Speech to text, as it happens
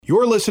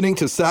You're listening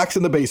to Sox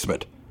in the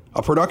Basement,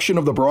 a production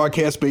of the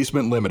Broadcast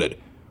Basement Limited,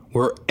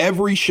 where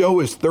every show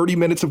is 30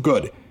 minutes of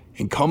good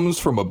and comes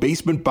from a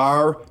basement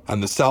bar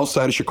on the south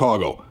side of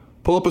Chicago.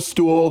 Pull up a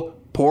stool,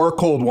 pour a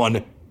cold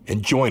one,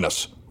 and join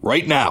us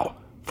right now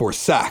for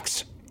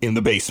Sox in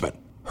the Basement.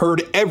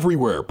 Heard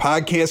everywhere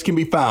podcasts can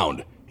be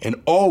found, and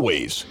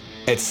always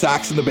at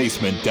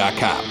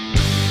soxinthebasement.com.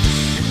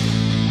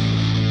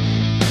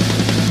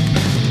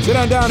 Sit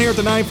on down here at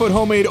the 9-foot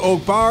homemade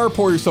oak bar.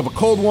 Pour yourself a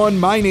cold one.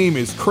 My name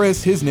is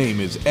Chris. His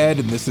name is Ed,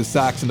 and this is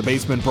Sox in the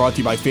Basement, brought to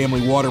you by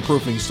Family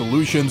Waterproofing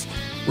Solutions.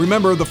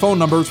 Remember, the phone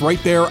number's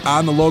right there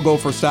on the logo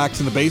for Sox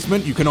in the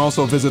Basement. You can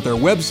also visit their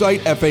website,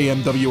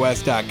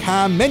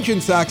 famws.com. Mention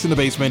Sox in the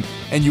Basement,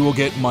 and you will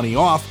get money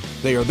off.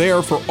 They are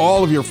there for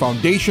all of your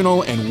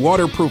foundational and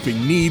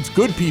waterproofing needs.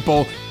 Good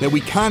people that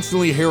we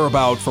constantly hear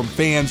about from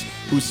fans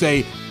who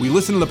say, we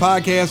listened to the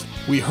podcast,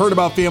 we heard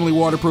about Family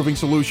Waterproofing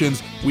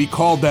Solutions, we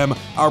called them,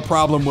 our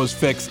problem was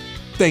fixed.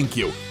 Thank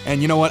you.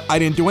 And you know what? I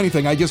didn't do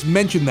anything. I just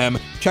mentioned them.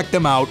 Check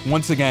them out.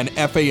 Once again,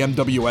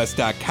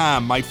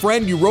 famws.com. My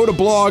friend, you wrote a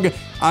blog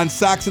on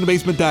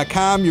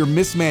soxinthebasement.com, your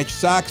Mismatched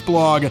Sox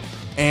blog,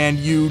 and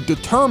you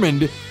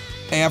determined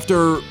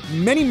after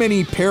many,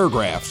 many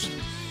paragraphs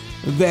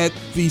that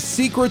the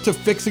secret to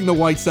fixing the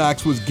White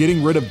Sox was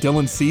getting rid of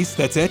Dylan Cease.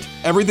 That's it.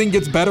 Everything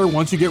gets better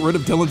once you get rid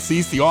of Dylan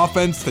Cease. The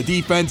offense, the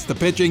defense, the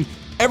pitching,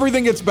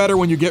 everything gets better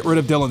when you get rid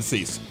of Dylan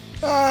Cease.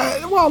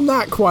 Well,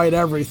 not quite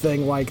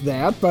everything like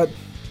that, but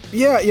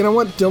yeah, you know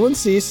what? Dylan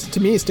Cease, to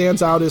me,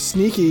 stands out as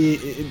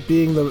sneaky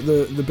being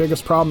the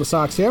biggest problem the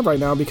Sox have right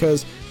now,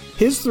 because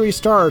his 3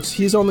 starts,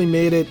 he's only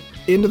made it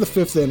into the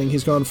 5th inning.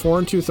 He's gone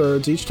 4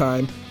 2/3 each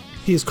time.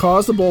 He's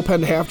caused the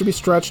bullpen to have to be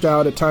stretched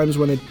out at times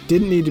when it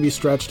didn't need to be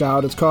stretched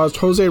out. It's caused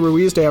Jose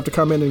Ruiz to have to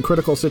come in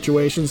critical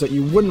situations that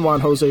you wouldn't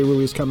want Jose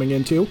Ruiz coming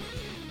into.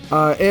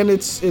 And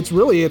it's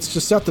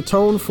just set the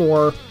tone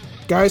for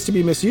guys to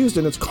be misused,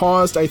 and it's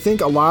caused, I think,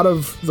 a lot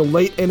of the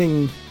late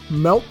inning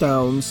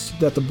meltdowns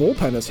that the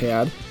bullpen has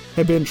had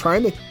have been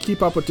trying to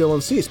keep up with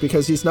Dylan Cease,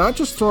 because he's not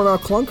just throwing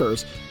out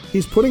clunkers.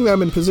 He's putting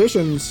them in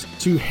positions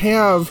to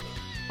have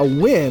a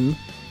win,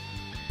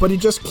 but he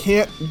just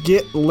can't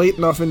get late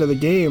enough into the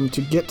game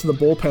to get to the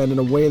bullpen in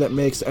a way that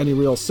makes any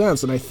real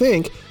sense. And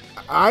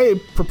I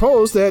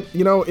propose that,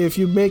 you know, if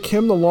you make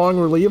him the long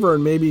reliever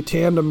and maybe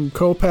tandem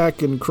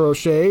Kopech and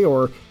Crochet,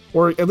 or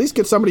at least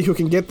get somebody who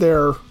can get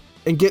there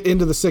and get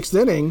into the 6th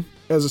inning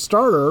as a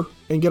starter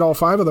and get all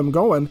 5 of them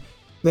going,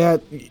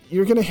 that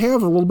you're going to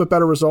have a little bit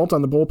better result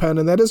on the bullpen,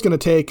 and that is going to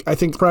take, I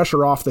think,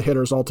 pressure off the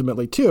hitters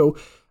ultimately too.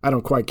 I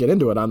don't quite get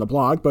into it on the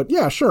blog, but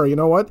yeah, sure, you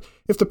know what?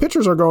 If the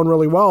pitchers are going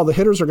really well, the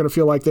hitters are going to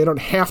feel like they don't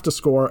have to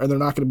score, and they're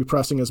not going to be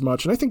pressing as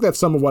much. And I think that's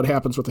some of what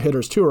happens with the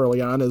hitters too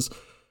early on. Is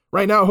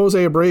right now, Jose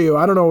Abreu,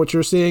 I don't know what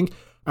you're seeing.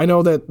 I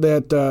know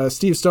that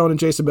Steve Stone and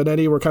Jason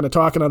Benetti were kind of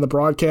talking on the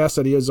broadcast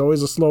that he is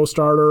always a slow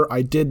starter.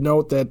 I did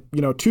note that,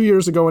 you know, 2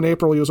 years ago in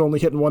April, he was only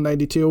hitting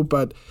 192,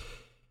 but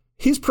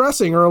he's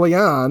pressing early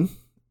on,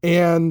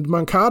 and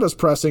Moncada's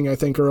pressing, I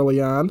think, early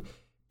on.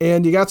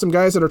 And you got some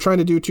guys that are trying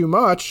to do too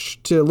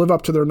much to live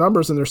up to their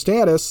numbers and their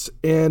status.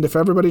 And if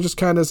everybody just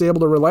kind of is able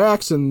to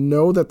relax and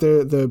know that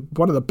the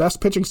one of the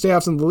best pitching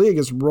staffs in the league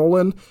is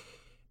rolling,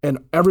 and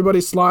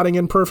everybody's slotting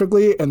in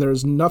perfectly, and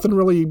there's nothing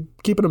really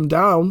keeping them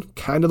down,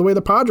 kind of the way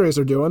the Padres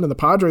are doing, and the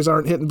Padres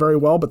aren't hitting very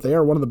well, but they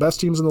are one of the best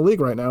teams in the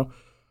league right now,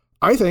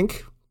 I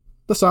think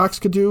the Sox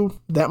could do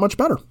that much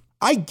better.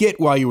 I get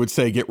why you would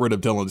say get rid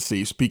of Dylan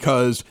Cease,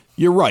 because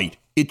you're right.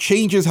 It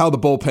changes how the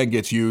bullpen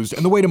gets used,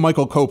 and the way that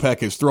Michael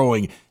Kopech is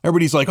throwing,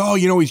 everybody's like, oh,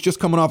 you know, he's just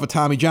coming off of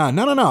Tommy John.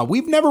 No.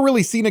 We've never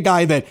really seen a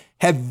guy that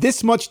had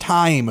this much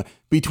time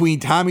between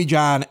Tommy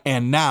John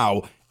and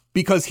now,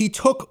 because he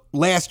took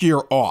last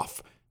year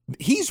off.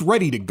 He's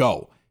ready to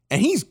go,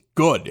 and he's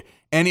good.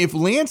 And if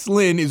Lance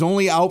Lynn is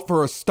only out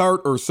for a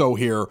start or so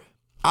here,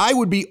 I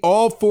would be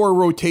all for a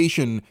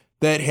rotation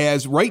that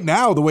has, right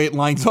now, the way it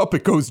lines up,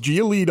 it goes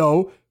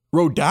Giolito,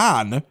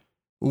 Rodon,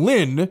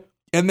 Lynn,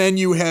 and then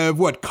you have,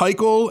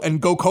 Keuchel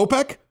and Go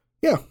Kopech?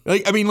 Yeah.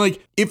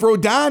 If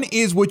Rodon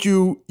is what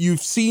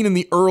you've seen in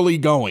the early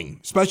going,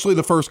 especially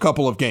the first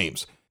couple of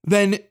games,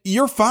 then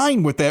you're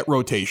fine with that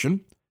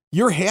rotation.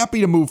 You're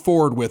happy to move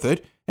forward with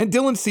it. And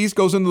Dylan Cease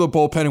goes into the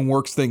bullpen and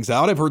works things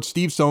out. I've heard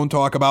Steve Stone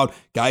talk about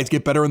guys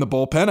get better in the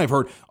bullpen. I've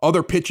heard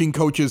other pitching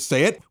coaches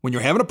say it. When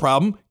you're having a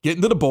problem, get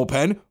into the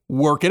bullpen,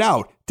 work it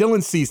out.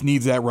 Dylan Cease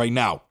needs that right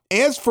now.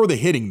 As for the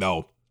hitting,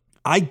 though,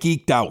 I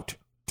geeked out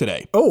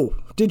today. Oh,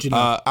 did you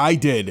know? I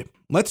did.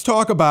 Let's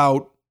talk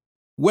about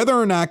whether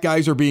or not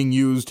guys are being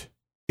used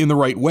in the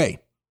right way.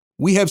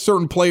 We have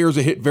certain players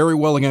that hit very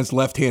well against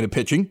left-handed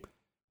pitching.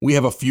 We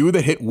have a few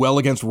that hit well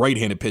against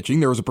right-handed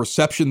pitching. There is a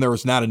perception there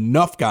is not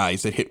enough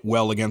guys that hit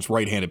well against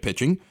right-handed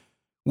pitching.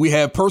 We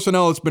have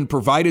personnel that's been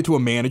provided to a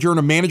manager, and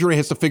a manager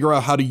has to figure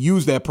out how to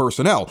use that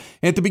personnel.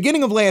 And at the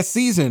beginning of last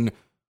season,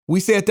 we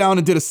sat down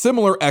and did a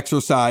similar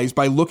exercise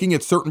by looking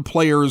at certain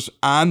players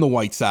on the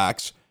White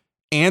Sox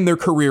and their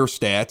career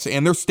stats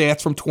and their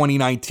stats from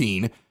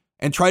 2019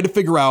 and tried to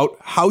figure out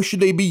how should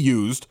they be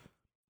used,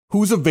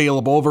 who's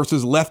available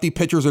versus lefty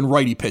pitchers and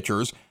righty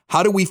pitchers.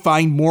 How do we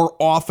find more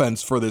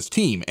offense for this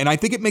team? And I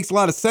think it makes a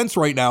lot of sense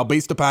right now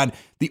based upon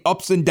the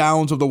ups and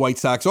downs of the White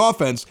Sox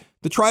offense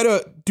to try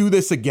to do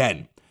this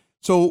again.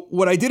 So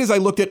what I did is I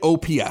looked at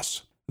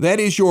OPS. That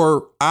is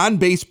your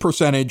on-base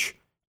percentage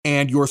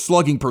and your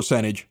slugging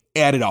percentage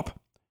added up.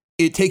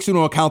 It takes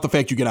into account the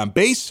fact you get on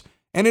base,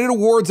 and it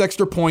awards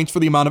extra points for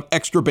the amount of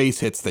extra base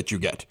hits that you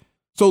get.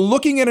 So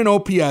looking at an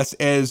OPS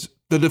as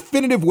the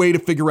definitive way to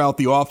figure out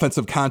the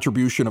offensive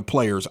contribution of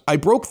players, I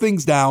broke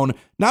things down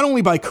not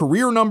only by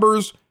career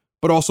numbers,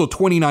 but also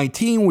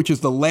 2019, which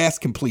is the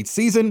last complete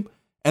season,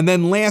 and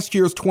then last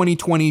year's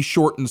 2020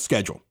 shortened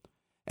schedule.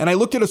 And I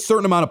looked at a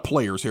certain amount of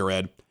players here,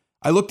 Ed.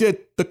 I looked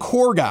at the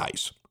core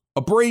guys: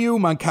 Abreu,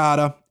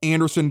 Moncada,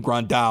 Anderson,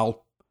 Grandal.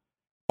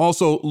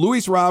 Also,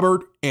 Luis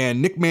Robert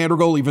and Nick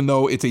Madrigal, even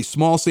though it's a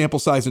small sample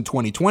size in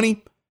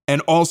 2020,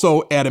 and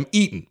also Adam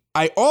Eaton.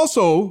 I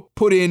also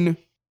put in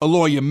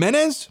Eloy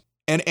Jimenez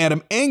and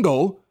Adam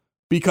Engel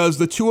because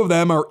the two of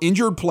them are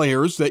injured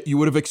players that you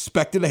would have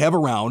expected to have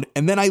around.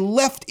 And then I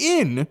left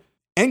in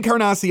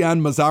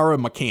Encarnacion, Mazara,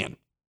 and McCann.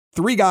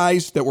 3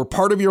 guys that were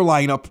part of your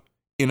lineup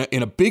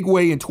in a big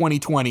way in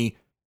 2020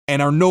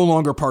 and are no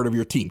longer part of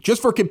your team,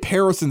 just for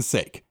comparison's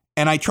sake.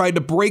 And I tried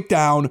to break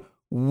down,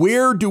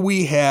 where do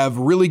we have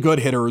really good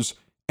hitters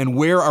and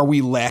where are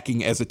we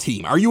lacking as a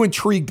team? Are you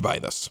intrigued by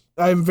this?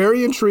 I'm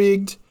very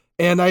intrigued,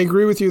 and I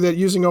agree with you that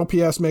using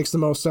OPS makes the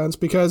most sense,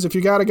 because if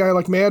you got a guy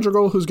like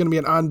Madrigal who's going to be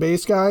an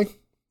on-base guy,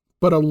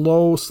 but a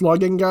low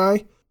slugging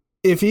guy,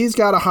 if he's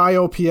got a high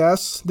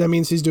OPS, that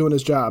means he's doing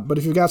his job. But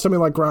if you've got somebody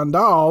like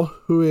Grandal,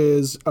 who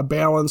is a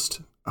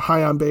balanced,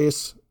 high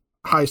on-base,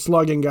 high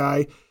slugging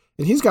guy,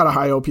 and he's got a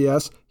high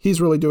OPS,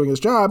 he's really doing his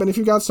job. And if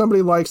you've got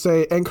somebody like,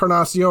 say,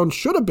 Encarnacion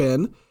should have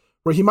been,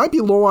 where he might be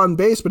low on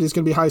base, but he's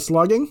going to be high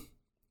slugging,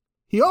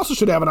 he also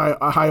should have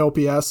a high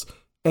OPS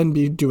and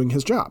be doing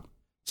his job.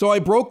 So I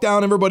broke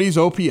down everybody's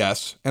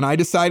OPS, and I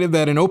decided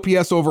that an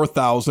OPS over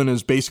 1,000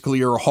 is basically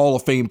you're a Hall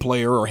of Fame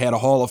player or had a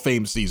Hall of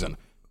Fame season.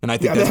 And I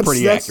think that's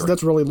pretty accurate.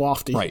 That's really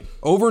lofty. Right.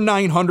 Over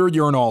 900,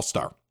 you're an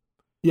all-star.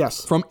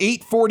 Yes. From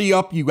 840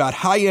 up, you got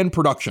high-end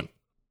production.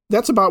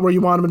 That's about where you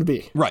want him to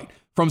be. Right.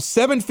 From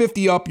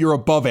 750 up, you're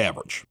above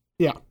average.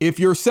 Yeah. If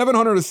you're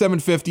 700 to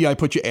 750, I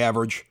put you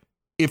average.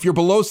 If you're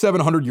below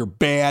 700, you're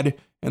bad.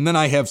 And then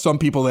I have some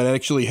people that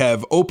actually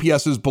have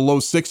OPSs below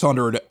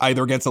 600,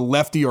 either against a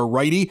lefty or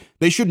righty.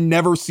 They should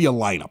never see a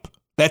lineup.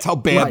 That's how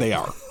bad they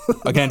are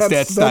against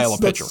that style of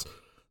pitcher.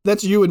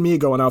 That's you and me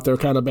going out there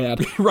kind of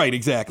bad. Right,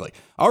 exactly.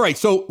 All right,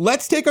 so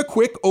let's take a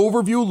quick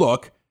overview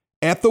look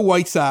at the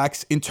White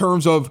Sox in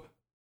terms of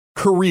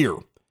career.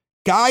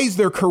 Guys,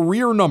 their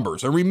career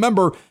numbers. And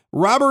remember,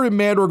 Robert and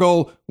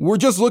Madrigal, we're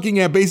just looking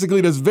at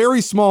basically this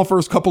very small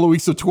first couple of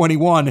weeks of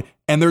 21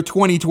 and their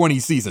 2020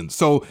 season.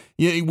 So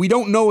we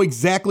don't know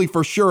exactly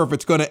for sure if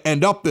it's going to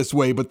end up this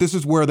way, but this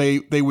is where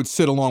they would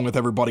sit along with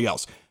everybody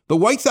else. The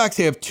White Sox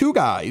have 2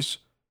 guys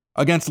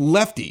against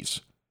lefties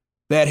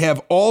that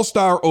have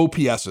all-star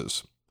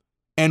OPSs,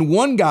 and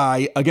 1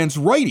 guy against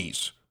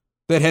righties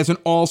that has an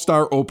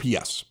all-star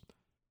OPS.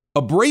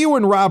 Abreu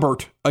and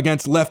Robert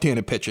against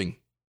left-handed pitching,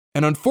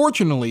 and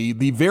unfortunately,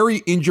 the very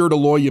injured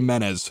Eloy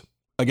Jimenez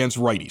against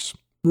righties.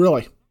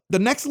 Really? The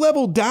next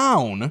level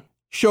down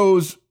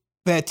shows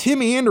that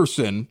Tim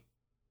Anderson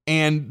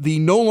and the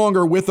no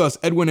longer with us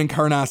Edwin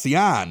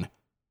Encarnacion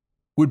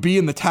would be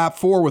in the top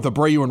 4 with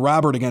Abreu and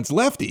Robert against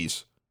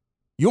lefties.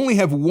 You only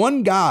have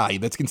 1 guy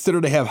that's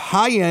considered to have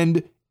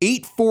high-end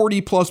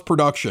 840 plus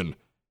production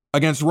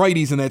against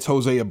righties, and that's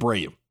Jose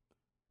Abreu.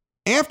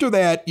 After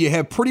that, you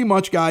have pretty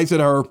much guys that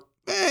are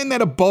in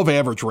that above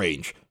average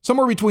range,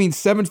 somewhere between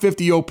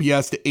 750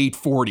 OPS to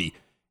 840.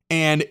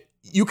 And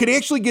you can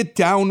actually get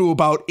down to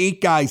about 8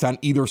 guys on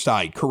either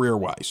side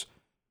career-wise.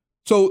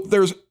 So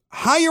there's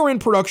higher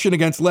end production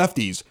against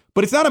lefties,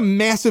 but it's not a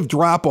massive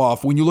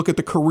drop-off when you look at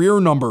the career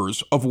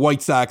numbers of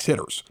White Sox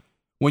hitters,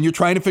 when you're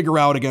trying to figure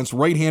out against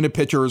right-handed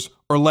pitchers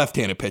or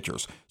left-handed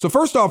pitchers. So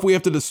first off, we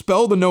have to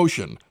dispel the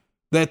notion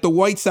that the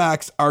White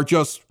Sox are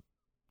just,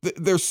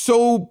 they're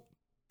so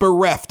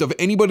bereft of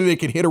anybody that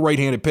can hit a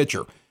right-handed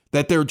pitcher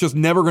that they're just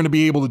never going to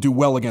be able to do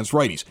well against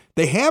righties.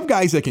 They have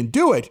guys that can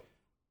do it.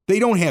 They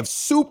don't have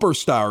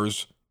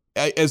superstars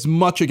as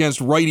much against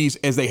righties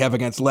as they have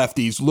against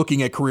lefties,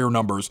 looking at career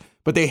numbers,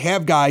 but they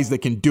have guys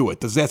that can do it.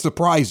 Does that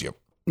surprise you?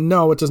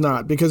 No, it does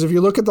not, because if you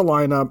look at the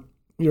lineup,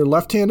 your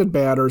left-handed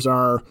batters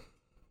are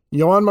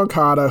Yoan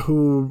Moncada,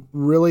 who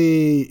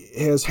really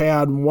has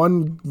had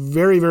one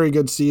very, very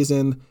good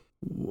season,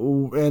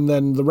 and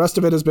then the rest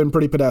of it has been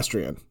pretty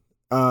pedestrian.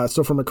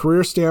 So from a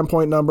career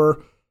standpoint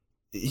number,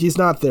 he's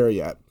not there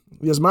yet.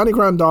 Yasmani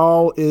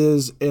Grandal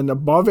is an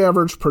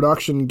above-average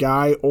production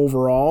guy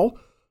overall,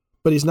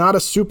 but he's not a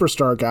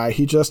superstar guy.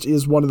 He just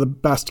is one of the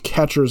best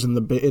catchers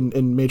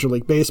in Major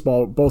League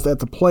Baseball, both at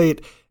the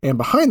plate and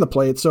behind the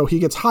plate. So he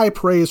gets high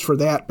praise for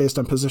that based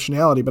on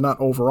positionality, but not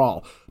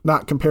overall,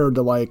 not compared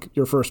to like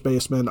your first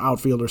baseman,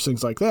 outfielders,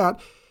 things like that.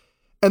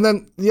 And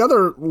then the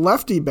other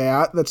lefty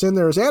bat that's in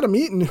there is Adam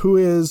Eaton, who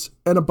is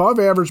an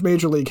above-average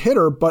major league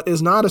hitter, but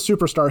is not a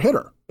superstar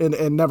hitter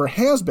and never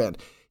has been.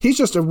 He's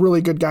just a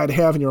really good guy to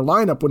have in your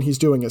lineup when he's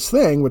doing his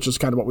thing, which is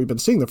kind of what we've been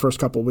seeing the first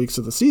couple of weeks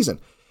of the season.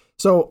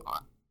 So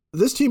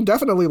this team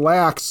definitely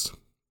lacks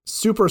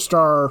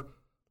superstar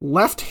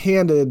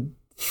left-handed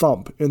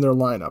thump in their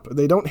lineup.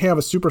 They don't have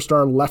a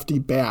superstar lefty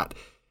bat.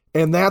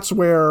 And that's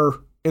where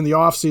in the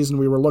offseason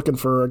we were looking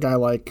for a guy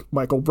like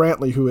Michael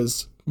Brantley, who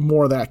is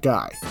more that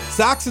guy.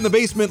 Sox in the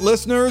Basement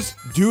listeners,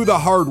 do the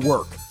hard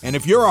work. And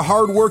if you're a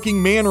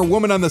hardworking man or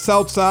woman on the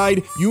South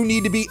Side, you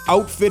need to be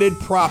outfitted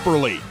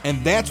properly.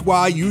 And that's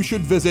why you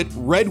should visit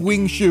Red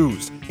Wing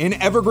Shoes in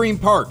Evergreen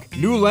Park,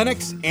 New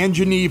Lenox, and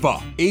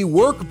Geneva. A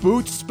work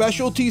boots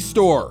specialty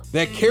store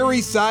that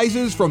carries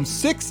sizes from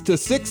 6 to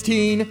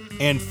 16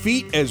 and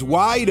feet as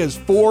wide as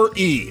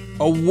 4E.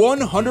 A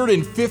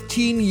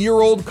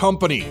 115-year-old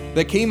company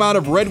that came out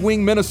of Red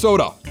Wing,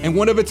 Minnesota. And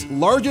one of its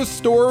largest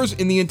stores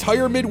in the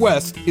entire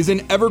Midwest is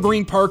in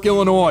Evergreen Park,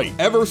 Illinois,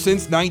 ever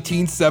since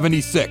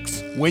 1976.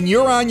 When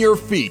you're on your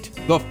feet,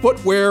 the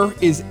footwear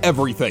is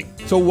everything.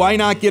 So why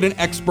not get an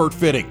expert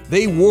fitting?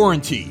 They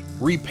warranty,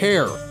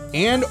 repair,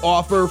 and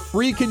offer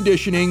free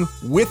conditioning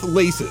with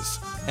laces.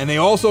 And they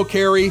also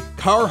carry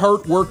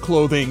Carhartt work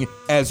clothing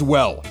as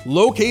well.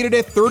 Located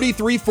at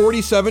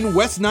 3347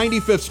 West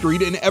 95th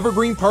Street in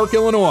Evergreen Park,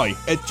 Illinois,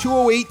 at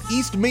 208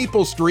 East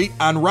Maple Street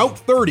on Route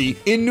 30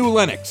 in New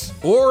Lenox,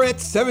 or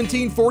at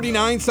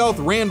 1749 South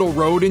Randall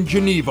Road in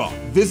Geneva.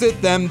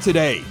 Visit them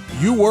today.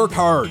 You work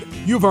hard.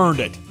 You've earned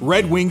it.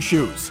 Red Wing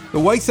Shoes. The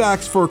White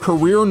Sox, for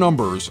career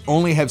numbers,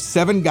 only have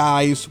 7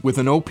 guys with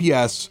an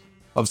OPS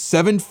of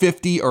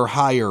 750 or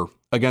higher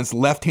against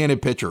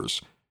left-handed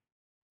pitchers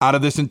out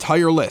of this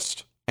entire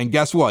list. And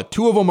guess what?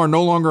 2 of them are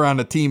no longer on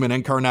the team in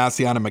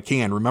Encarnacion and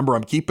McCann. Remember,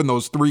 I'm keeping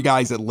those 3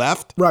 guys at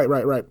left.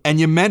 Right. And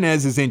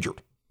Jimenez is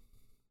injured.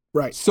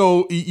 Right.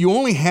 So you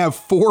only have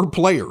 4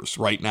 players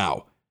right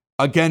now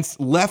against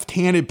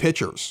left-handed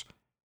pitchers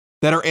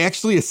that are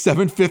actually a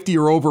 750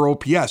 or over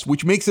OPS,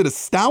 which makes it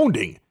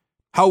astounding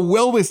how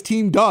well this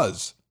team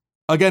does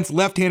against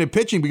left-handed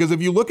pitching, because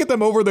if you look at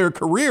them over their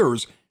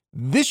careers,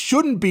 this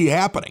shouldn't be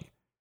happening.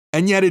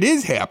 And yet it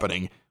is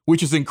happening,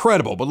 which is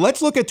incredible. But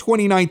let's look at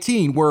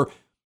 2019, where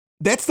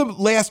that's the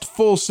last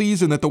full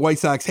season that the White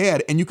Sox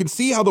had, and you can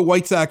see how the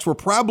White Sox were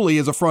probably,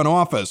 as a front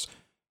office,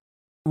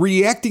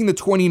 reacting to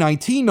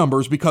 2019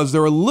 numbers because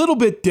they're a little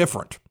bit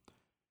different.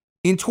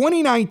 In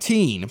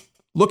 2019,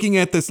 looking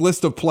at this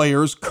list of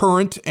players,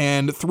 current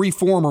and 3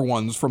 former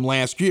ones from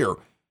last year,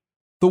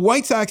 the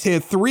White Sox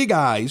had 3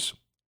 guys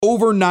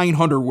over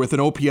 900 with an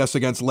OPS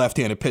against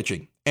left-handed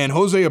pitching. And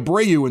Jose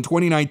Abreu in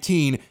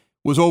 2019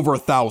 was over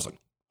 1,000.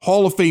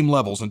 Hall of Fame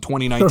levels in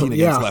 2019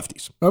 against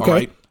lefties. Okay. All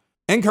right?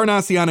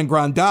 Encarnacion and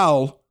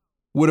Grandal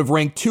would have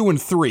ranked 2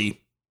 and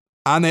 3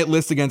 on that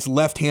list against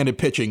left-handed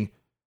pitching.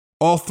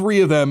 All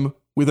 3 of them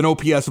with an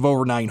OPS of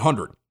over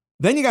 900.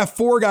 Then you got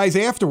 4 guys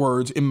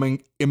afterwards in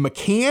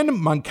McCann,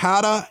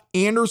 Moncada,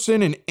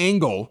 Anderson, and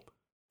Engel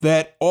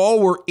that all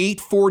were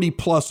 840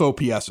 plus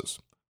OPSs.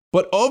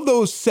 But of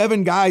those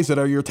 7 guys that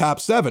are your top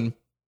 7,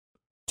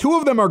 2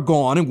 of them are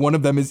gone and 1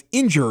 of them is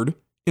injured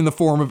in the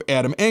form of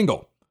Adam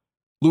Engel.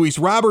 Luis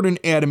Robert and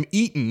Adam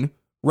Eaton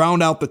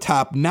round out the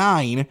top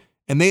 9,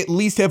 and they at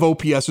least have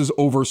OPSs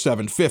over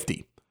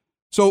 750.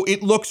 So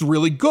it looks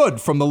really good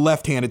from the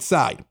left-handed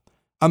side.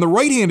 On the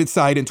right-handed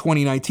side in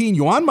 2019,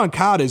 Yoan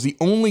Moncada is the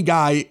only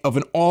guy of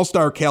an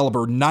all-star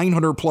caliber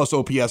 900 plus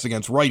OPS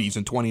against righties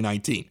in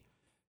 2019.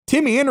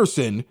 Tim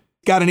Anderson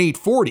got an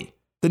 840.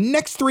 The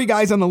next 3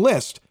 guys on the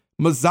list,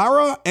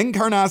 Mazara,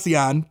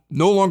 Encarnacion,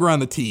 no longer on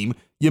the team,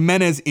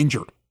 Jimenez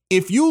injured.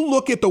 If you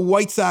look at the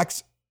White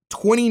Sox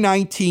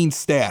 2019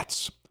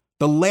 stats,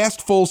 the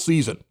last full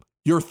season,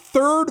 your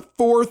 3rd,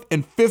 4th,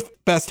 and 5th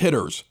best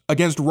hitters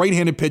against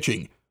right-handed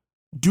pitching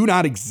do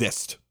not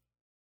exist.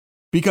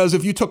 Because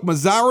if you took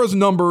Mazara's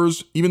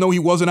numbers, even though he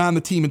wasn't on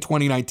the team in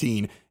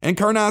 2019,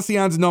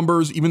 Encarnacion's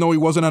numbers, even though he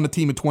wasn't on the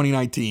team in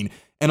 2019,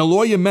 and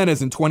Eloy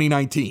Jimenez in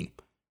 2019,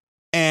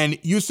 and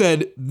you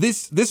said,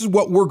 this is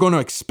what we're going to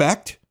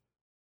expect,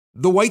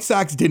 the White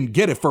Sox didn't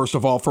get it, first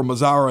of all, from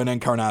Mazara and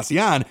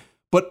Encarnacion,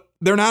 but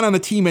they're not on the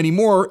team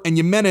anymore, and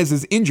Jimenez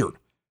is injured.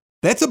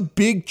 That's a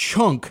big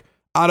chunk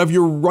out of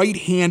your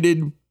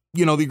right-handed,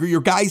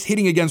 your guys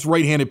hitting against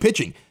right-handed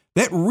pitching.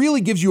 That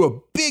really gives you a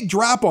big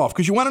drop-off,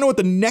 because you want to know what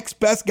the next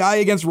best guy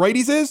against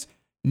righties is?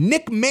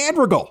 Nick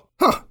Madrigal.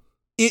 Huh.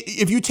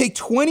 If you take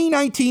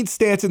 2019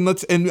 stats,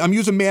 and I'm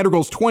using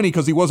Madrigal's 20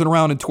 because he wasn't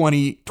around in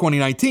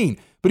 2019,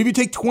 but if you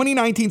take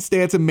 2019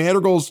 stats and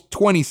Madrigal's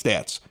 20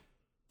 stats,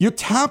 your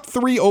top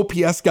 3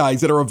 OPS guys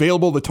that are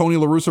available to Tony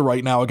La Russa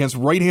right now against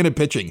right-handed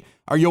pitching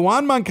are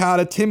Yoan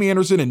Moncada, Tim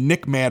Anderson, and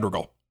Nick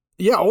Madrigal.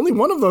 Yeah, only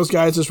one of those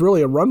guys is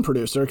really a run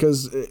producer,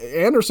 because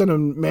Anderson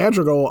and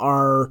Madrigal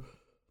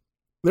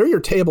they're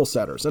your table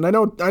setters. And I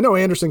know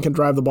Anderson can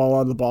drive the ball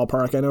out of the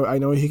ballpark. I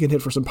know he can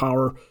hit for some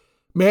power.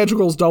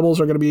 Madrigal's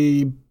doubles are going to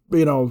be,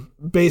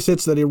 base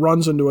hits that he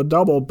runs into a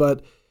double,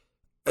 but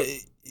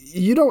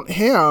you don't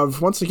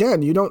have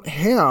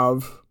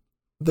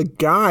the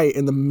guy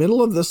in the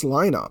middle of this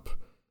lineup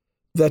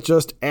that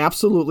just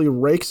absolutely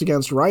rakes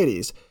against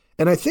righties.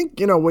 And I think,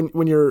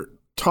 when you're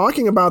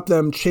talking about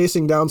them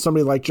chasing down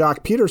somebody like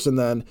Jock Peterson,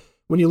 then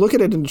when you look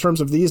at it in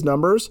terms of these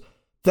numbers,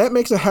 that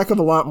makes a heck of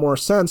a lot more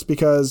sense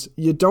because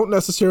you don't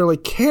necessarily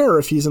care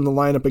if he's in the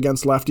lineup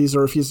against lefties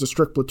or if he's a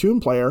strict platoon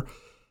player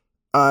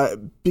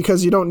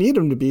because you don't need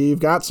him to be. You've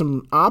got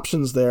some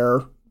options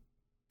there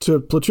to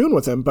platoon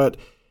with him, but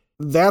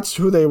that's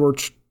who they were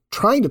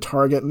trying to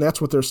target, and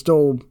that's what they're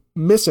still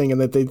missing and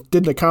that they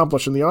didn't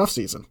accomplish in the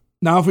offseason.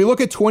 Now, if we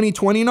look at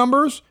 2020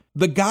 numbers,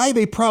 the guy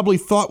they probably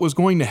thought was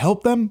going to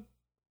help them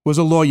was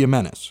Eloy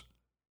Jimenez.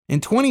 In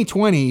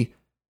 2020,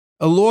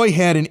 Eloy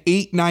had an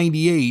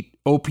 .898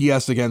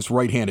 OPS against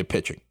right-handed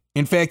pitching.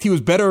 In fact, he was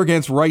better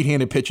against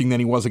right-handed pitching than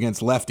he was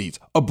against lefties.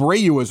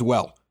 Abreu as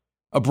well.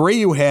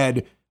 Abreu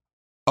had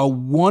a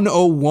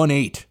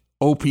 1018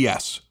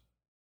 OPS.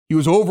 He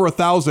was over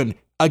 1,000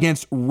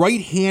 against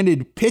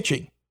right-handed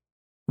pitching.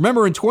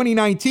 Remember, in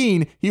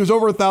 2019, he was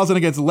over 1,000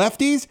 against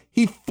lefties.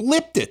 He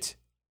flipped it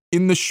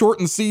in the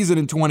shortened season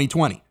in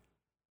 2020.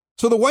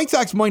 So the White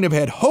Sox might have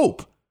had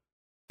hope,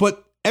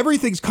 but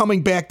everything's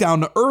coming back down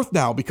to earth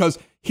now because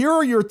here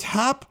are your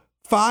top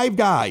 5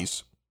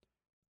 guys,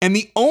 and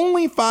the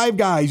only 5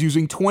 guys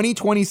using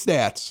 2020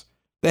 stats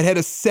that had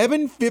a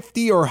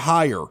 750 or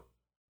higher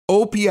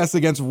OPS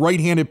against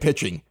right-handed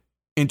pitching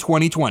in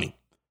 2020.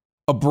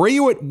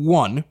 Abreu at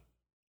 1,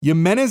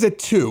 Jimenez at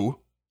 2,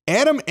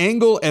 Adam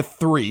Engel at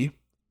 3,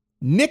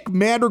 Nick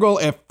Madrigal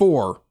at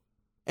 4,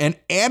 and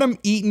Adam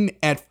Eaton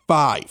at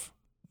 5.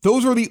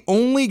 Those are the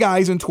only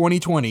guys in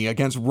 2020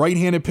 against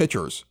right-handed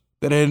pitchers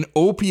that had an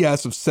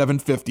OPS of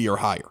 750 or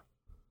higher.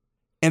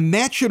 And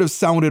that should have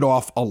sounded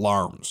off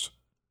alarms.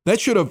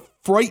 That should have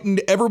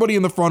frightened everybody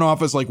in the front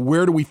office, like,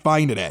 where do we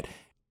find it at?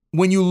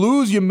 When you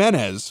lose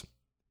Jimenez,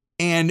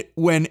 and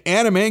when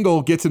Adam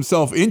Engel gets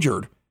himself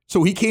injured,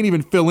 so he can't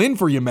even fill in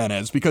for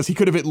Jimenez because he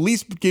could have at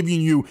least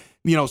given you,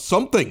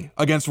 something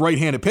against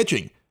right-handed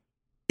pitching.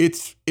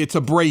 It's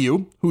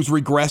Abreu, who's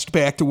regressed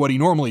back to what he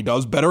normally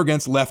does, better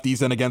against lefties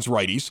than against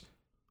righties,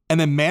 and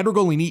then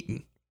Madrigal and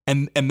Eaton.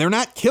 And they're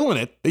not killing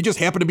it. They just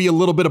happen to be a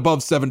little bit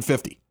above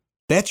 750.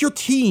 That's your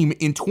team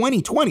in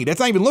 2020.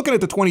 That's not even looking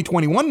at the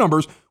 2021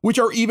 numbers, which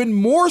are even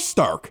more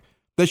stark,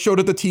 that show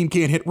that the team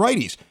can't hit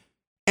righties.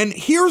 And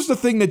here's the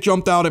thing that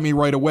jumped out at me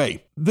right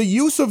away. The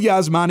use of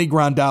Yasmani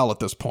Grandal at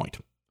this point.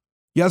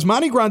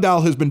 Yasmani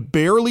Grandal has been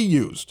barely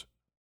used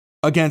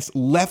against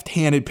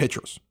left-handed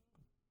pitchers.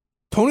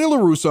 Tony La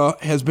Russa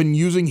has been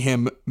using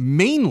him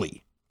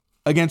mainly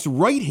against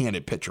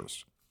right-handed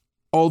pitchers,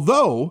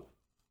 although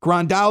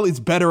Grandal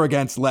is better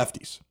against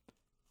lefties.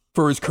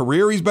 For his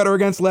career, he's better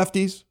against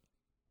lefties.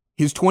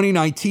 His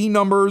 2019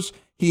 numbers,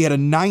 he had a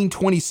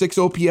 926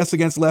 OPS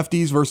against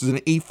lefties versus an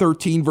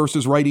 813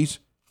 versus righties.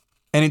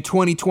 And in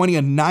 2020,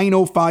 a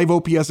 905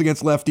 OPS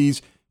against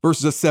lefties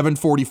versus a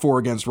 744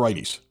 against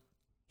righties.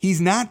 He's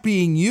not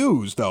being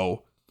used,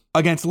 though,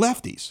 against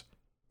lefties.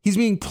 He's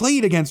being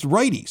played against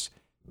righties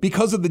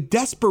because of the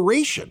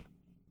desperation.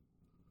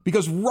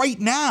 Because right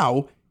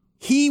now,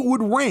 he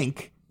would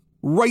rank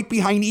right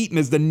behind Eaton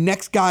as the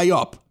next guy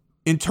up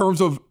in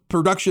terms of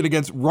production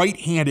against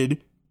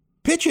right-handed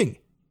pitching.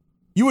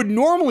 You would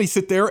normally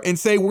sit there and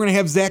say, we're going to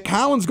have Zach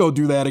Collins go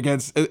do that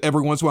against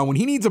every once in a while. When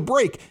he needs a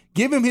break,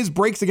 give him his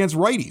breaks against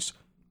righties.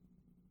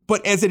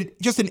 But as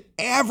just an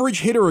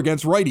average hitter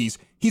against righties,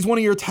 he's one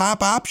of your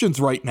top options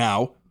right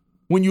now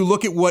when you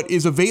look at what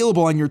is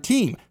available on your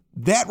team.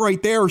 That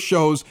right there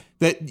shows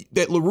that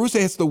La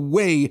Russa has to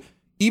weigh,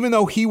 even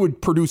though he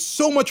would produce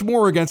so much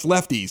more against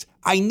lefties,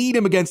 I need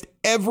him against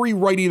every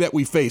righty that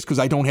we face because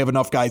I don't have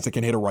enough guys that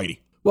can hit a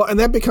righty. Well, and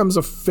that becomes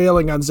a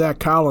failing on Zach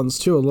Collins,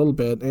 too, a little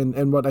bit.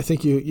 And what I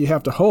think you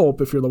have to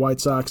hope, if you're the White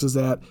Sox, is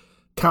that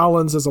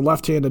Collins, as a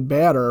left-handed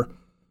batter,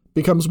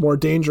 becomes more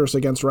dangerous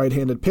against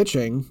right-handed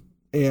pitching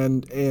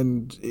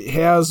and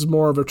has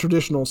more of a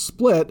traditional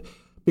split,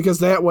 because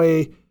that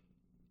way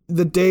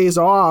the days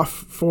off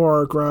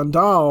for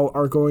Grandal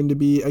are going to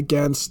be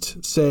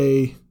against,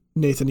 say,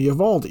 Nathan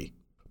Eovaldi.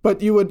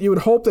 But you would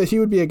hope that he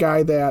would be a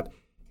guy that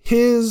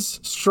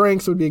his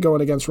strength would be going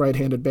against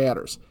right-handed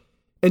batters.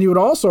 And you would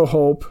also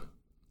hope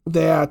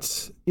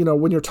that,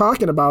 when you're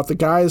talking about the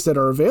guys that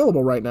are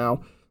available right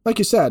now, like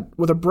you said,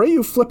 with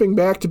Abreu flipping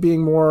back to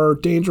being more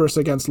dangerous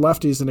against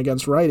lefties and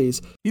against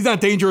righties. He's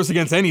not dangerous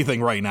against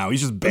anything right now.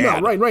 He's just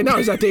bad. No, right now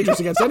he's not dangerous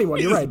against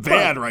anyone. You're right. He's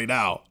bad right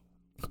now.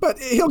 But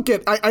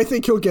I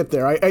think he'll get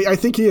there. I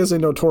think he is a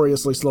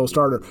notoriously slow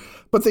starter.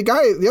 But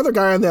the other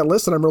guy on that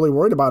list that I'm really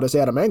worried about is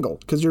Adam Engel,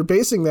 because you're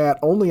basing that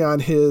only on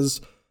his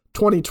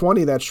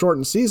 2020, that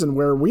shortened season,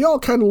 where we all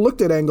kind of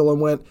looked at Engel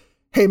and went,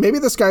 hey, maybe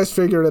this guy's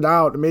figured it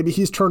out, and maybe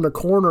he's turned a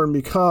corner and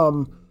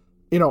become,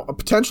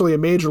 potentially a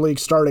major league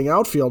starting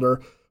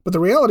outfielder. But the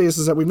reality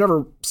is that we've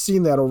never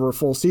seen that over a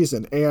full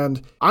season.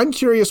 And I'm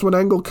curious when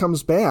Engel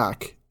comes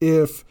back,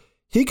 if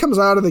he comes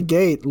out of the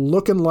gate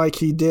looking like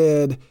he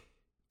did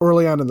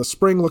early on in the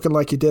spring, looking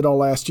like he did all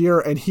last year,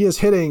 and he is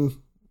hitting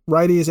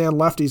righties and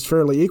lefties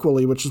fairly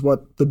equally, which is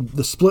what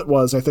the split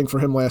was, I think, for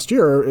him last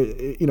year.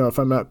 If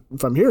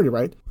I'm hearing you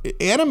right.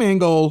 Adam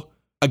Engel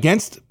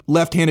against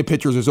left-handed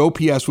pitchers, his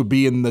OPS would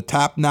be in the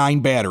top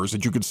 9 batters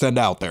that you could send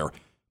out there,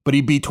 but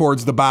he'd be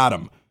towards the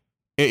bottom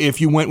if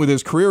you went with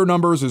his career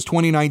numbers, his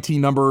 2019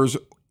 numbers,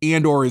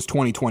 and or his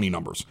 2020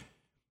 numbers.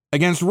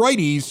 Against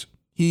righties,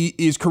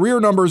 his career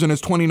numbers and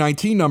his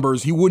 2019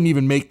 numbers, he wouldn't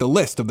even make the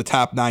list of the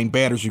top 9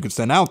 batters you could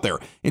send out there.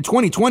 In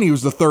 2020, he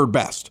was the 3rd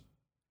best.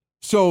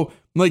 So,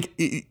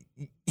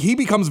 he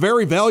becomes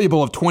very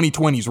valuable if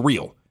 2020's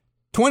real.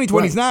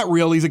 2020's not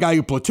real. He's a guy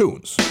who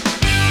platoons.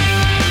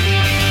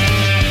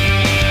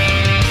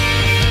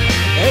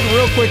 And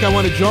real quick, I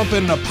want to jump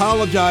in and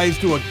apologize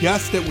to a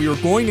guest that we were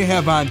going to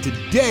have on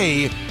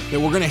today that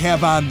we're going to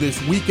have on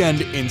this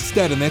weekend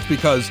instead, and that's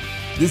because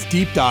this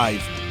deep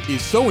dive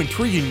is so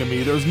intriguing to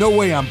me. There's no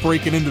way I'm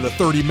breaking into the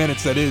 30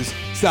 minutes that is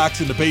Sox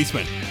in the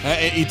Basement.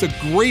 It's a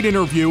great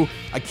interview.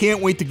 I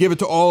can't wait to give it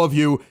to all of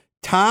you.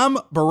 Tom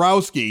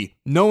Borowski,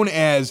 known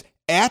as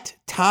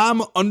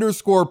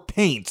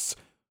 @Tom_Paints,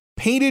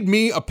 painted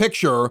me a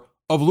picture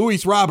of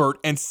Luis Robert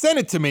and sent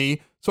it to me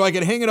so I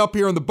could hang it up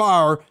here in the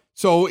bar.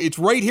 So it's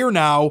right here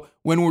now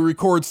when we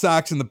record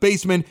Sox in the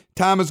Basement.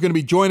 Tom is going to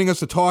be joining us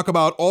to talk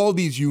about all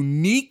these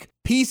unique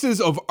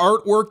pieces of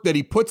artwork that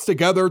he puts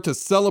together to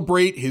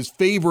celebrate his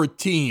favorite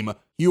team.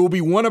 He will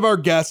be one of our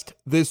guests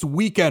this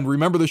weekend.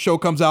 Remember, the show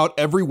comes out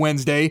every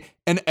Wednesday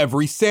and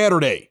every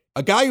Saturday.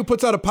 A guy who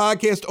puts out a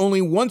podcast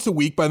only once a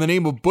week by the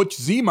name of Butch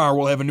Zemar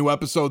will have a new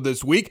episode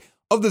this week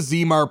of the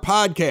Zemar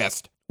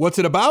Podcast. What's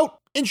it about?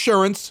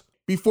 Insurance.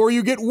 Before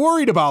you get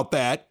worried about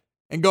that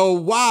and go,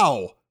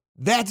 wow,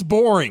 that's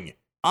boring.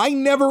 I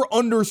never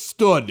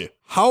understood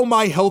how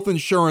my health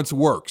insurance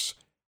works,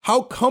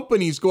 how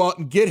companies go out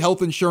and get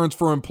health insurance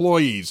for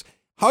employees,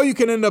 how you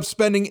can end up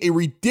spending a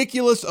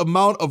ridiculous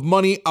amount of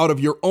money out of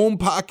your own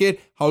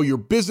pocket, how your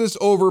business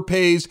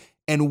overpays,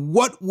 and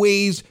what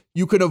ways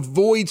you can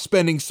avoid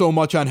spending so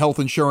much on health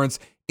insurance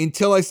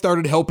until I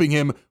started helping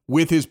him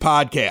with his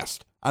podcast.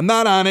 I'm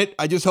not on it.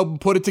 I just help him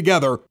put it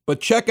together.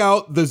 But check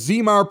out the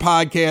Zemar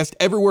Podcast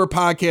everywhere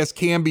podcasts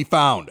can be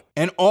found.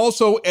 And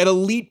also at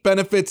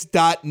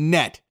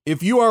elitebenefits.net.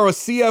 If you are a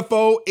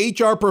CFO,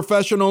 HR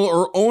professional,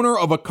 or owner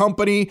of a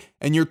company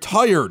and you're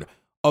tired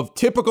of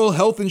typical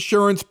health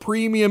insurance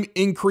premium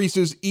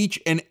increases each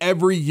and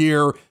every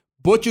year,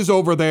 Butch is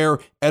over there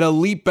at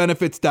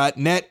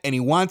elitebenefits.net and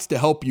he wants to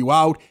help you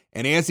out.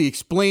 And as he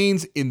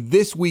explains in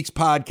this week's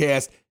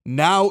podcast,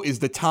 now is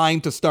the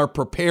time to start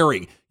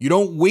preparing. You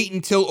don't wait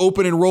until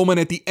open enrollment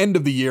at the end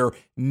of the year.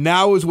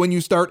 Now is when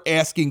you start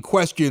asking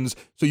questions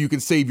so you can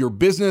save your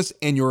business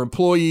and your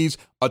employees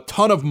a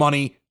ton of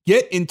money.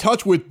 Get in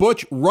touch with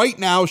Butch right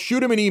now.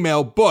 Shoot him an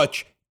email,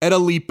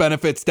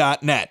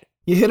 butch@elitebenefits.net.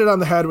 You hit it on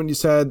the head when you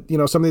said,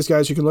 some of these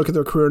guys, you can look at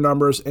their career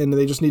numbers and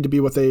they just need to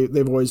be what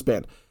they've always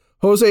been.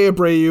 Jose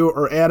Abreu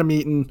or Adam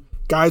Eaton,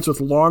 guys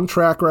with long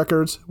track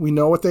records. We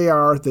know what they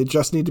are. They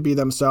just need to be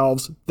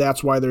themselves.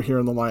 That's why they're here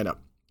in the lineup.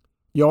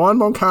 Yoan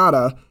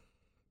Moncada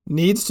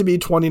needs to be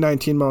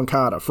 2019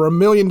 Moncada for a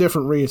million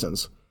different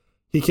reasons.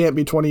 He can't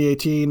be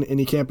 2018 and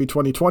he can't be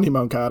 2020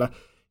 Moncada.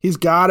 He's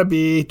got to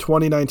be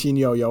 2019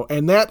 Yo-Yo,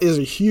 and that is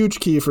a huge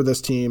key for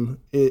this team,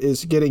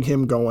 is getting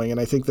him going, and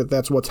I think that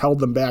that's what's held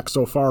them back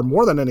so far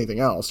more than anything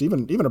else,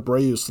 even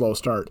Abreu's slow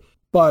start.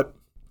 But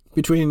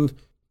between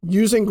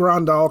using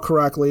Grandal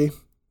correctly,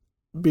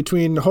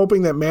 between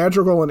hoping that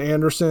Madrigal and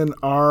Anderson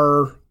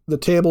are the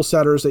table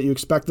setters that you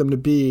expect them to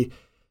be,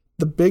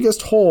 the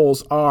biggest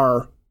holes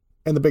are,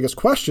 and the biggest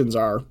questions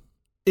are,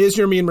 is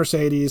Yermin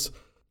Mercedes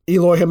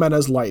Eloy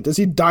Jimenez light? Is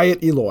he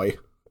diet Eloy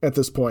at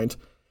this point?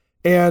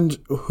 And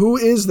who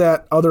is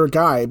that other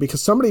guy?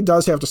 Because somebody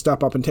does have to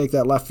step up and take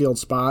that left field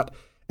spot.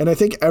 And I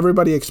think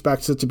everybody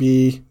expects it to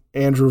be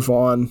Andrew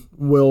Vaughn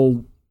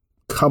will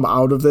come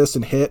out of this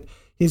and hit.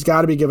 He's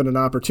got to be given an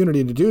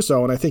opportunity to do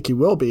so, and I think he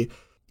will be.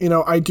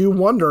 I do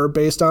wonder,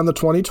 based on the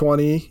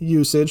 2020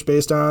 usage,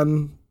 based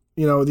on,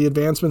 the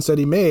advancements that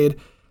he made,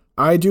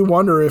 I do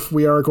wonder if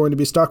we are going to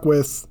be stuck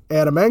with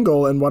Adam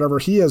Engel and whatever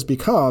he has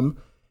become,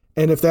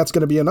 and if that's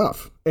going to be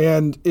enough.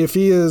 And if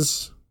he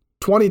is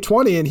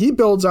 2020 and he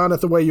builds on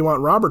it the way you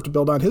want Robert to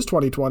build on his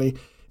 2020,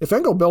 if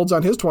Engel builds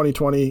on his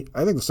 2020,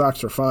 I think the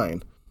Sox are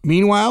fine.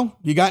 Meanwhile,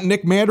 you got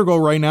Nick Madrigal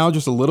right now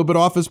just a little bit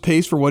off his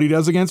pace for what he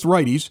does against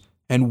righties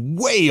and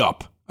way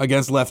up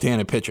against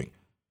left-handed pitching.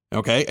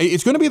 Okay?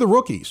 It's going to be the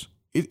rookies.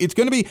 It's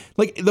going to be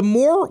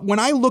when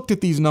I looked at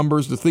these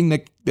numbers, the thing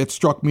that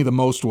struck me the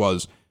most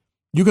was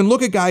you can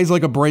look at guys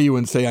like Abreu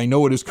and say, I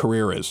know what his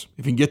career is.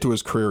 If he can get to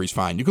his career, he's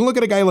fine. You can look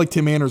at a guy like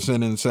Tim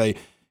Anderson and say,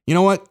 you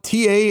know what?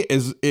 TA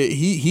is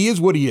he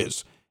is what he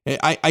is.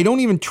 I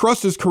don't even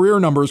trust his career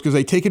numbers because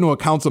they take into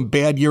account some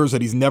bad years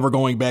that he's never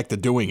going back to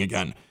doing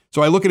again.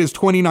 So I look at his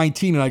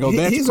 2019 and I go,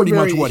 that's pretty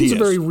much what he is. He's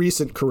a very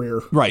recent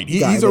career. Right.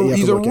 He's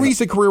a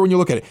recent career when you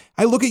look at it.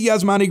 I look at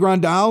Yasmani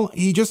Grandal.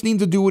 He just needs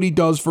to do what he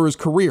does for his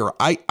career.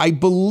 I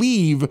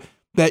believe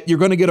that you're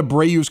going to get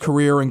Abreu's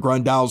career and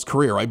Grandal's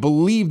career. I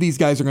believe these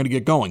guys are going to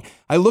get going.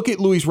 I look at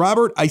Luis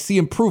Robert. I see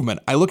improvement.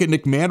 I look at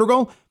Nick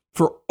Madrigal.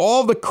 for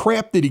all the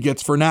crap that he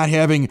gets for not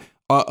having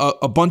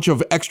a bunch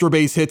of extra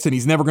base hits and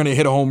he's never going to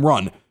hit a home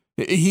run.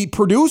 He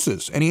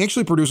produces, and he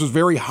actually produces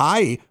very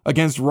high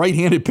against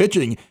right-handed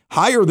pitching,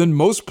 higher than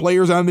most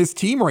players on this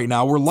team right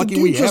now. We're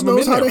lucky we have him in there. He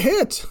just knows how to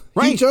hit.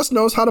 Right. He just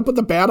knows how to put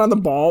the bat on the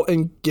ball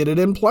and get it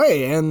in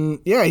play. And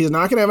yeah, he's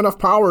not going to have enough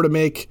power to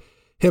make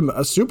him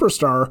a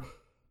superstar.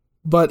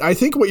 But I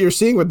think what you're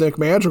seeing with Nick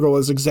Madrigal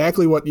is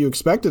exactly what you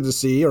expected to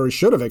see, or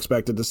should have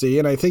expected to see.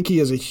 And I think he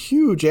is a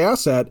huge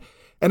asset.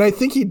 And I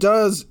think he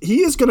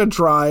is going to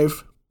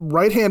drive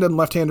right-handed and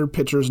left-handed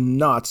pitchers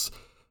nuts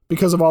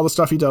because of all the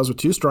stuff he does with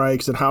 2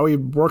 strikes and how he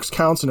works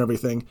counts and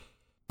everything.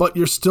 But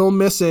you're still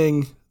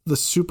missing the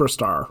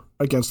superstar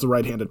against the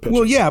right-handed pitcher.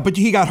 Well, yeah, but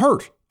he got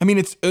hurt. I mean,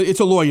 it's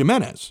Eloy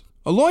Jimenez.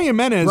 Eloy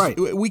Jimenez,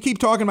 right. We keep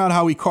talking about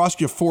how he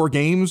cost you 4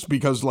 games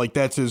because, like,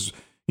 that's his,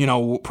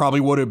 probably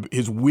what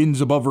his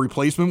wins above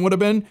replacement would have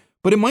been.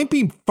 But it might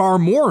be far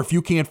more if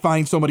you can't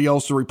find somebody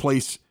else to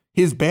replace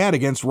his bat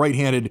against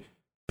right-handed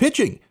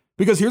pitching.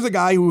 Because here's a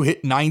guy who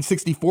hit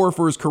 .964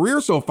 for his career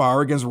so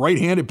far against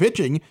right-handed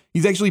pitching.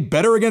 He's actually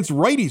better against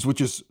righties,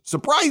 which is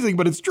surprising,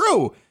 but it's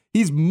true.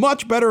 He's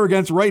much better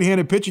against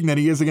right-handed pitching than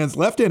he is against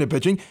left-handed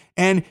pitching.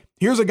 And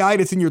here's a guy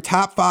that's in your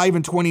top 5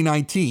 in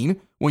 2019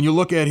 when you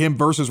look at him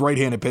versus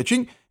right-handed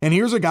pitching. And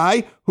here's a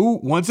guy who,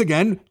 once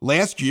again,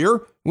 last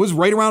year was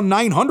right around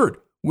 900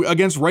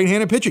 against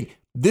right-handed pitching.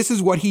 This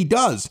is what he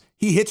does.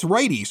 He hits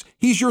righties.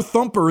 He's your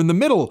thumper in the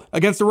middle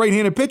against a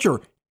right-handed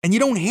pitcher. And you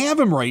don't have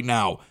him right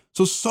now.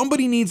 So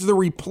somebody needs to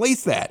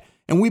replace that.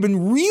 And we've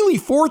been really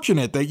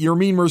fortunate that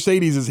Yermin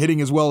Mercedes is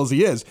hitting as well as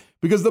he is,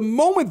 because the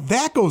moment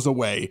that goes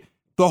away,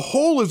 the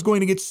hole is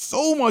going to get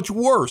so much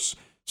worse.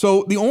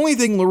 So the only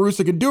thing La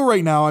Russa can do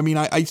right now, I mean,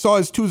 I saw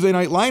his Tuesday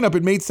night lineup.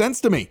 It made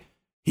sense to me.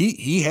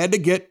 He had to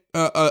get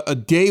a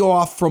day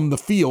off from the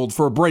field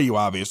for Abreu,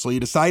 obviously. He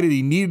decided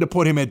he needed to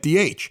put him at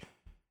DH.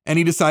 And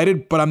he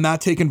decided, but I'm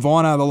not taking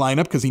Vaughn out of the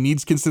lineup because he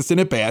needs consistent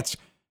at-bats.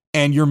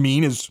 And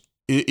Yermin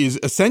is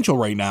essential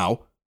right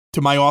now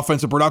to my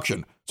offensive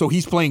production. So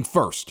he's playing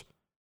first.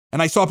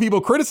 And I saw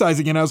people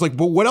criticizing it, and I was like,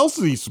 well, what else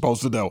is he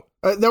supposed to do?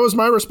 That was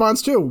my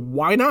response too.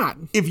 Why not?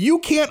 If you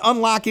can't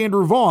unlock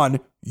Andrew Vaughn,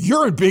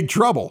 you're in big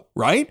trouble,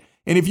 right?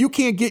 And if you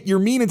can't get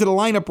Yermin into the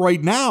lineup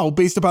right now,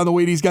 based upon the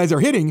way these guys are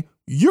hitting,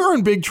 you're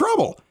in big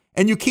trouble.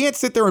 And you can't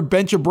sit there and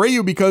bench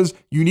Abreu because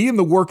you need him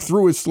to work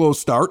through his slow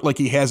start like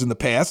he has in the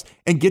past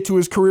and get to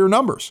his career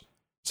numbers.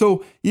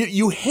 So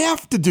you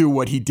have to do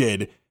what he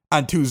did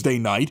on Tuesday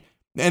night.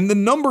 And the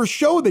numbers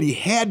show that he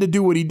had to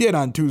do what he did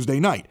on Tuesday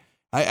night.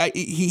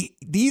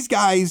 These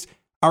guys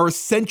are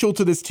essential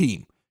to this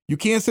team. You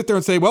can't sit there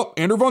and say, well,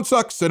 Andrew Vaughn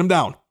sucks, sit him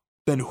down.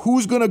 Then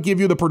who's going to give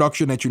you the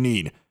production that you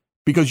need?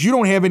 Because you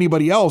don't have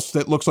anybody else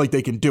that looks like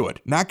they can do it.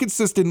 Not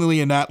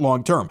consistently and not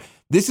long term.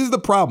 This is the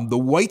problem. The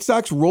White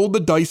Sox rolled the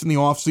dice in the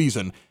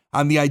offseason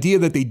on the idea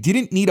that they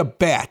didn't need a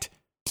bat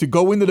to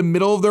go into the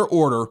middle of their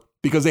order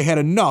because they had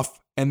enough,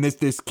 and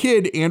this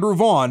kid, Andrew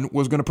Vaughn,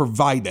 was going to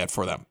provide that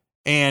for them.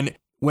 And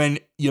when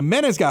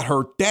Jimenez got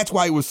hurt, that's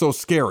why it was so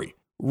scary.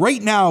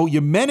 Right now,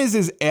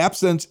 Jimenez's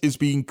absence is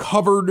being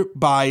covered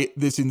by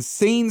this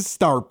insane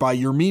start by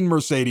Yermin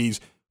Mercedes,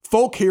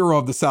 folk hero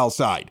of the South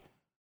Side.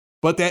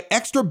 But that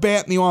extra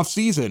bat in the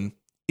offseason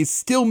is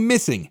still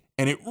missing,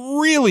 and it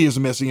really is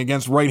missing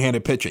against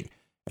right-handed pitching.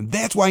 And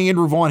that's why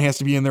Andrew Vaughn has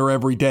to be in there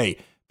every day,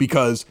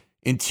 because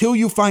until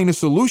you find a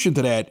solution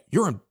to that,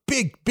 you're in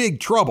big, big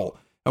trouble,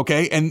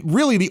 okay? And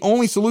really, the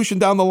only solution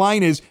down the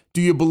line is,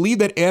 do you believe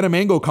that Adam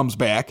Engel comes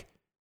back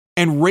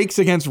and rakes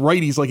against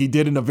righties like he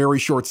did in a very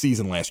short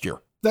season last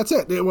year? That's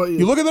it.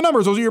 You look at the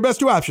numbers; those are your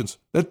best 2 options.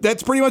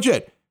 That's pretty much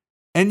it.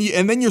 And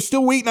then you're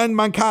still waiting on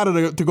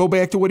Moncada to go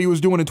back to what he was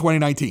doing in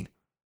 2019.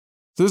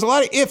 So there's a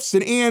lot of ifs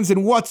and ands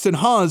and whats and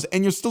huhs,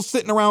 and you're still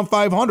sitting around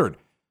 500.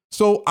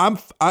 So I'm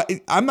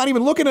not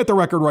even looking at the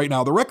record right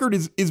now. The record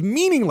is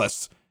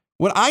meaningless.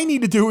 What I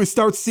need to do is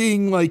start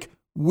seeing, like,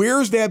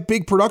 where's that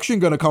big production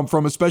going to come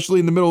from,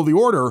 especially in the middle of the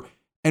order,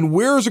 and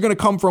where is it going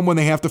to come from when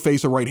they have to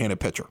face a right-handed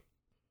pitcher?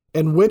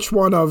 And which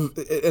one of,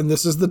 and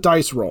this is the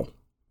dice roll,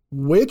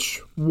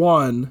 which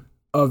one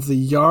of the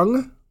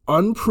young,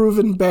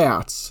 unproven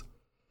bats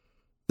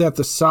that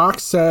the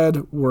Sox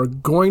said were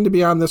going to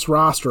be on this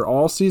roster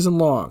all season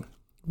long,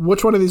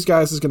 which one of these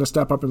guys is going to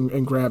step up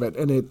and grab it?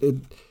 And it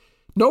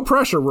no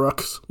pressure,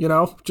 Rooks,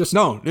 just.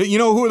 No, you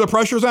know who the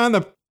pressure's on?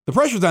 The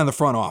pressure's on the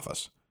front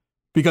office,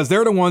 because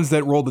they're the ones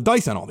that rolled the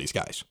dice on all these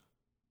guys.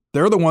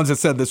 They're the ones that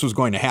said this was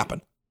going to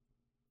happen.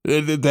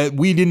 That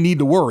we didn't need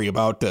to worry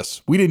about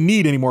this. We didn't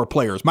need any more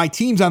players. My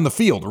team's on the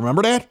field.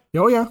 Remember that?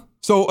 Oh, yeah.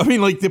 So, I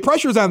mean, like, the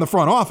pressure's on the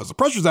front office. The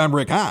pressure's on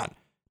Rick Hahn.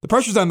 The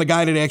pressure's on the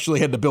guy that actually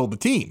had to build the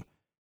team.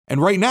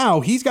 And right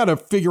now, he's got to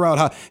figure out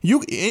how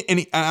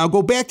and I'll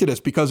go back to this,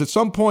 because at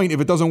some point, if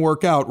it doesn't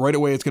work out right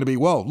away, it's going to be,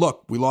 well,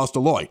 look, we lost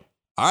Eloy.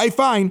 All right,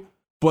 fine.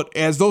 But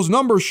as those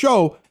numbers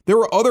show, there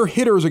were other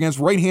hitters against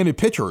right-handed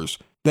pitchers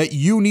that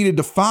you needed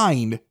to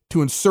find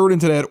to insert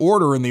into that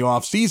order in the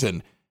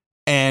offseason.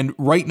 And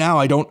right now,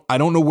 I don't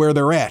know where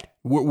they're at.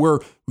 Where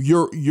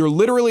you're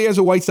literally, as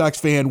a White Sox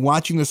fan,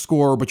 watching the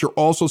score, but you're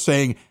also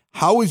saying,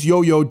 how is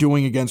Yo-Yo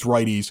doing against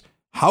righties?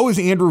 How is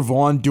Andrew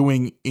Vaughn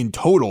doing in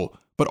total,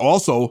 but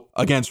also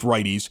against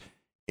righties?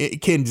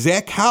 Can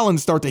Zach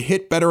Collins start to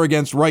hit better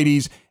against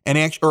righties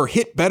or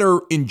hit better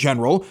in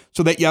general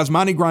so that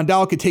Yasmani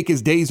Grandal could take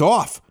his days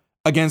off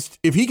against,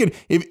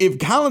 if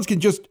Collins can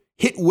just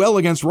hit well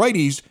against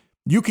righties,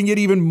 you can get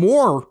even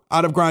more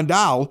out of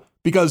Grandal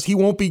because he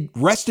won't be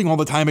resting all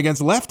the time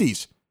against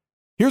lefties.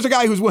 Here's a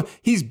guy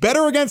he's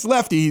better against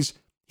lefties.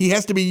 He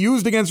has to be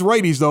used against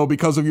righties, though,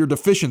 because of your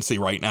deficiency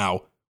right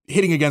now,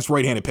 hitting against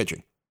right-handed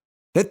pitching.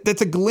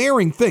 That's a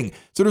glaring thing.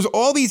 So there's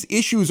all these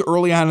issues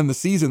early on in the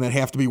season that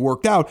have to be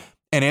worked out.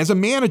 And as a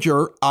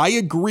manager, I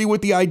agree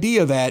with the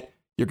idea that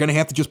you're going to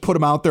have to just put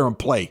him out there and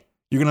play.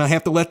 You're going to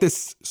have to let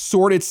this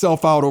sort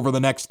itself out over the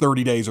next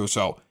 30 days or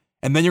so.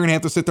 And then you're going to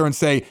have to sit there and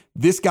say,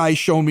 this guy's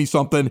shown me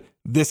something.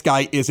 This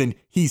guy isn't.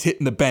 He's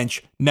hitting the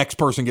bench. Next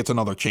person gets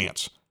another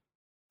chance.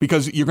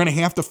 Because you're going to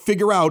have to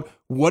figure out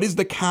what is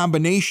the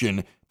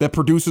combination that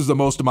produces the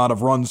most amount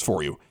of runs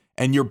for you.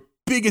 And your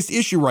biggest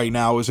issue right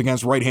now is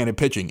against right-handed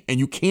pitching. And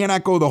you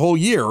cannot go the whole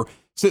year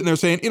sitting there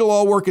saying it'll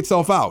all work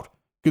itself out,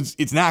 because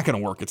it's not going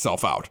to work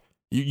itself out.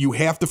 You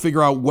have to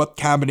figure out what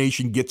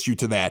combination gets you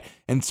to that.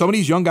 And some of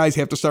these young guys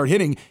have to start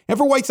hitting. And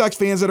for White Sox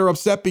fans that are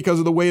upset because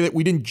of the way that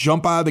we didn't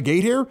jump out of the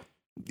gate here,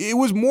 it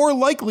was more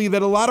likely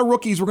that a lot of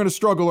rookies were going to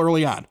struggle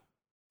early on.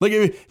 Like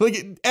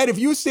Ed, if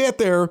you sat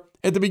there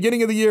at the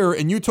beginning of the year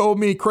and you told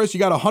me, Chris, you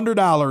got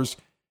 $100,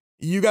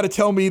 you got to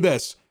tell me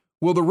this.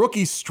 Will the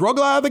rookies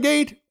struggle out of the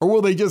gate, or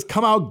will they just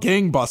come out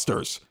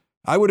gangbusters?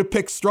 I would have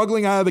picked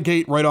struggling out of the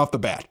gate right off the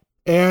bat.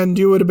 And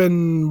you would have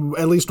been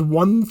at least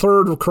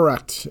 1/3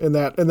 correct in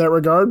that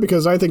regard,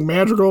 because I think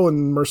Madrigal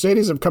and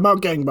Mercedes have come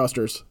out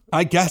gangbusters.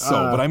 I guess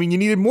so, but I mean, you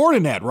needed more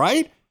than that,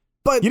 right?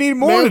 But you needed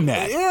more than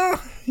that.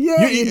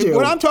 Yeah, you do.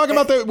 When I'm talking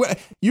about that,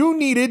 you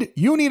needed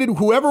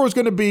whoever was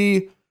going to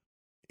be.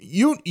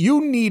 You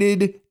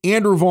needed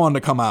Andrew Vaughn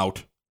to come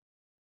out,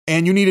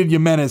 and you needed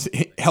Jimenez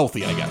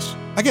healthy, I guess.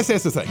 I guess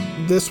that's the thing.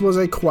 This was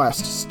a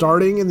quest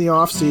starting in the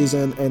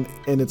offseason,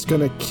 and it's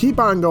going to keep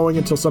on going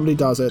until somebody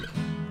does it.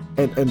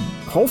 And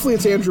hopefully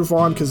it's Andrew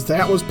Vaughn, because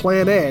that was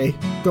plan A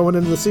going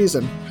into the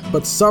season.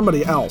 But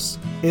somebody else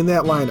in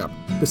that lineup,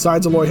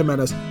 besides Eloy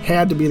Jimenez,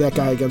 had to be that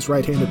guy against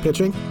right-handed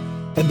pitching.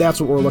 And that's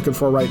what we're looking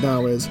for right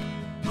now is,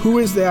 who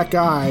is that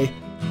guy?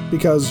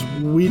 Because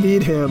we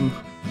need him.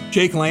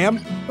 Jake Lamb?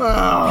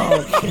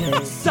 Oh,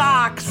 okay.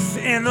 Sox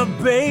in the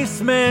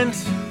basement.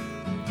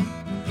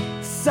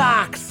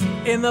 Sox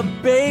in the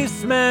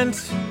basement.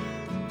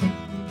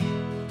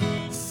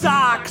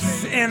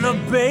 Sox in the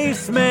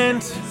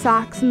basement.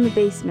 Sox in the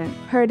Basement.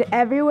 Heard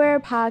everywhere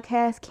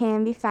podcasts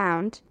can be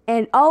found,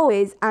 and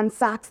always on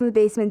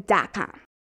soxinthebasement.com.